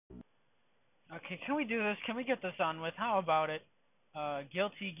Okay, can we do this? Can we get this on with? How about it?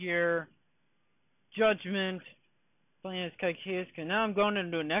 Guilty Gear, Judgment, playing as Kiske. Now I'm going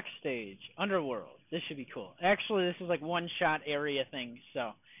into the next stage, Underworld. This should be cool. Actually, this is like one-shot area thing, so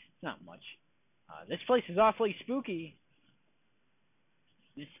it's not much. This place is awfully spooky.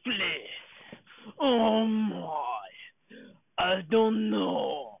 This place. Oh my. I don't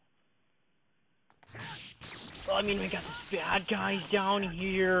know. Well, I mean, we got this bad guys down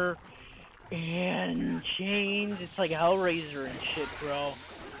here. And chains. It's like Hellraiser and shit, bro.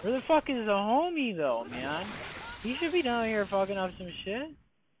 Where the fuck is the homie, though, man? He should be down here fucking up some shit.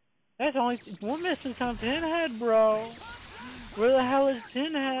 That's only... We're missing some Pinhead, bro. Where the hell is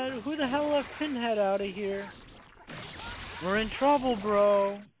Pinhead? Who the hell left Pinhead out of here? We're in trouble,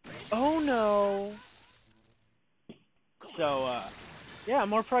 bro. Oh, no. So, yeah,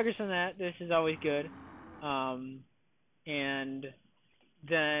 more progress on that. This is always good. And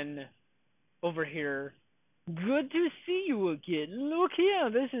then over here, good to see you again. Look here,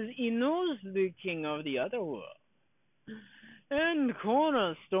 this is Enos, the king of the other world. And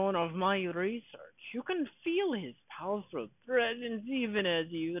cornerstone of my research. You can feel his powerful presence even as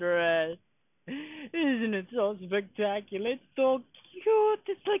you rest. Isn't it so spectacular? It's so cute.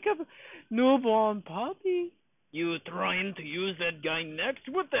 It's like a newborn puppy. You trying to use that guy next?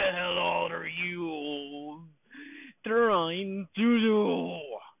 What the hell are you trying to do?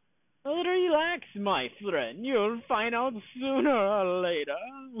 Relax, my friend. You'll find out sooner or later.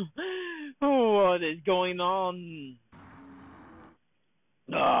 What is going on?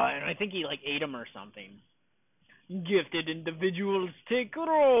 And I think he, like, ate him or something. Gifted individuals take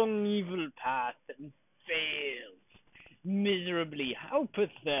wrong, evil path and fail miserably. How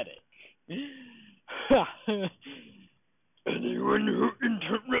pathetic. Anyone who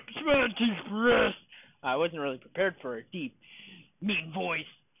interrupts my express. I wasn't really prepared for a deep, mean voice.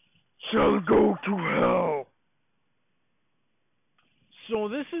 Shall go to hell. So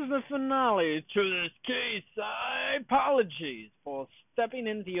this is the finale to this case. I apologize for stepping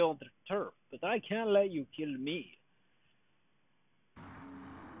into your turf, but I can't let you kill me.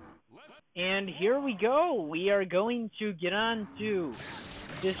 And here we go. We are going to get on to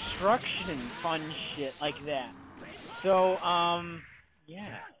destruction fun shit like that. So,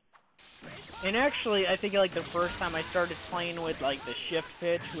 yeah. And actually, I think like the first time I started playing with like the shift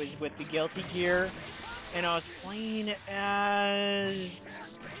pitch was with the Guilty Gear, and I was playing as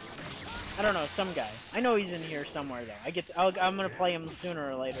I don't know, some guy. I know he's in here somewhere though. I'm gonna play him sooner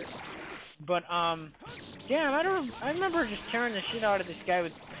or later. But damn, I remember just tearing the shit out of this guy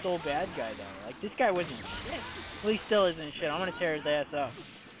with Soul Bad Guy though. Like this guy wasn't shit. Well, he still isn't shit. I'm gonna tear his ass up.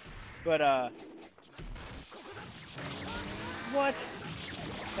 But what?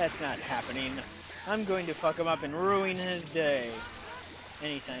 That's not happening. I'm going to fuck him up and ruin his day.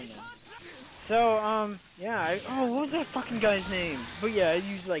 Anytime now. So, yeah, what was that fucking guy's name? But yeah, I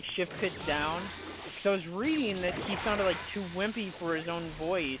used, like, shift pitch down. Because I was reading that he sounded, like, too wimpy for his own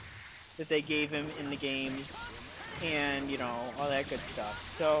voice that they gave him in the game. And, you know, all that good stuff.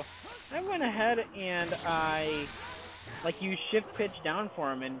 So, I went ahead and I, like, used shift pitch down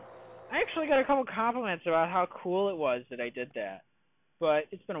for him. And I actually got a couple compliments about how cool it was that I did that. But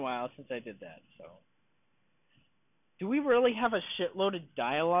it's been a while since I did that, so. Do we really have a shitload of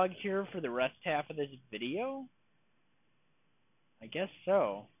dialogue here for the rest half of this video? I guess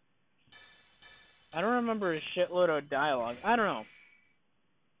so. I don't remember a shitload of dialogue. I don't know.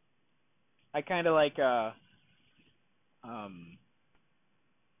 I kinda like,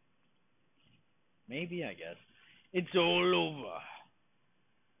 maybe, I guess. It's all over.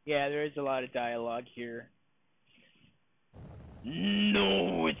 Yeah, there is a lot of dialogue here.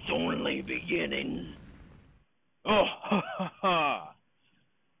 No, it's only beginning. Oh, ha, ha, ha.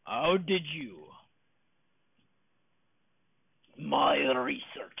 How did you? My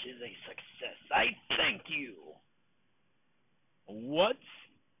research is a success. I thank you. What?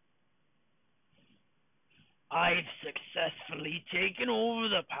 I've successfully taken over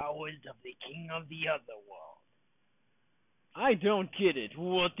the powers of the king of the other world. I don't get it.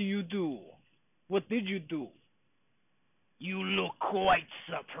 What do you do? What did you do? You look quite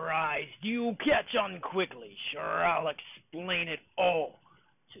surprised. You catch on quickly. Sure, I'll explain it all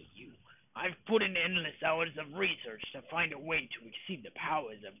to you. I've put in endless hours of research to find a way to exceed the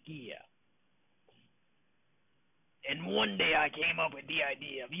powers of Gia. And one day I came up with the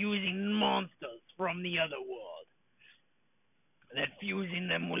idea of using monsters from the other world. That fusing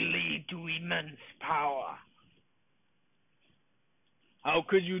them will lead to immense power. How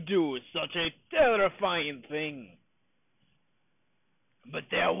could you do such a terrifying thing? But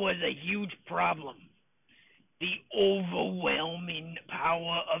there was a huge problem. The overwhelming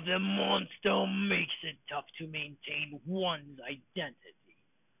power of the monster makes it tough to maintain one's identity.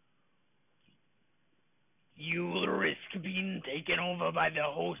 You'll risk being taken over by the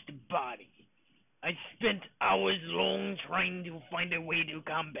host body. I spent hours long trying to find a way to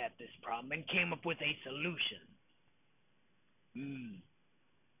combat this problem and came up with a solution. Hmm.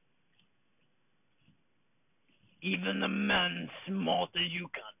 Even the man smart as you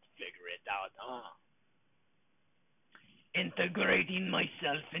can't figure it out, huh? Integrating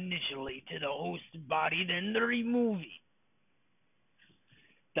myself initially to the host body, then removing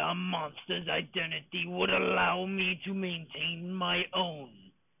the monster's identity would allow me to maintain my own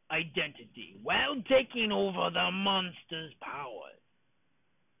identity while taking over the monster's power.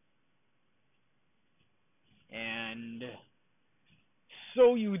 And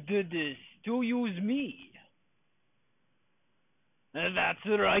so you did this to use me. That's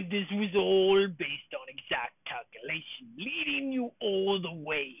right, this was all based on exact calculation, leading you all the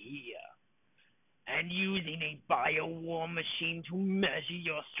way here. And using a bio-war machine to measure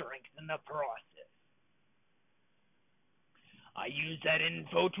your strength in the process. I use that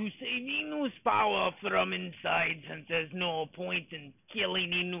info to save Inu's power from inside, since there's no point in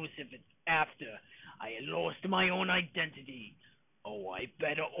killing Inus if it's after I lost my own identity. Oh, I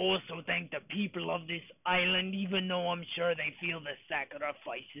better also thank the people of this island, even though I'm sure they feel the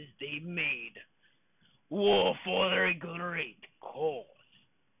sacrifices they made. War for their great cause.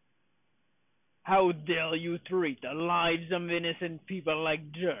 How dare you treat the lives of innocent people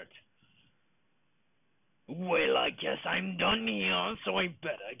like dirt? Well, I guess I'm done here, so I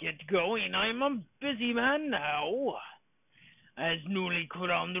better get going. I'm a busy man now, as newly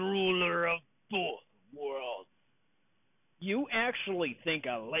crowned ruler of both worlds. You actually think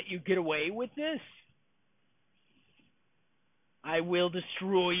I'll let you get away with this? I will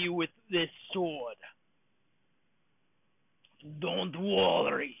destroy you with this sword. Don't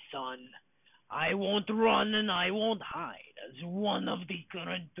worry, son. I won't run and I won't hide. As one of the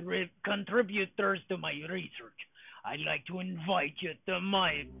contributors to my research, I'd like to invite you to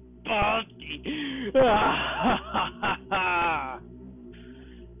my party.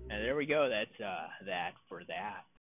 And there we go. That's that for that.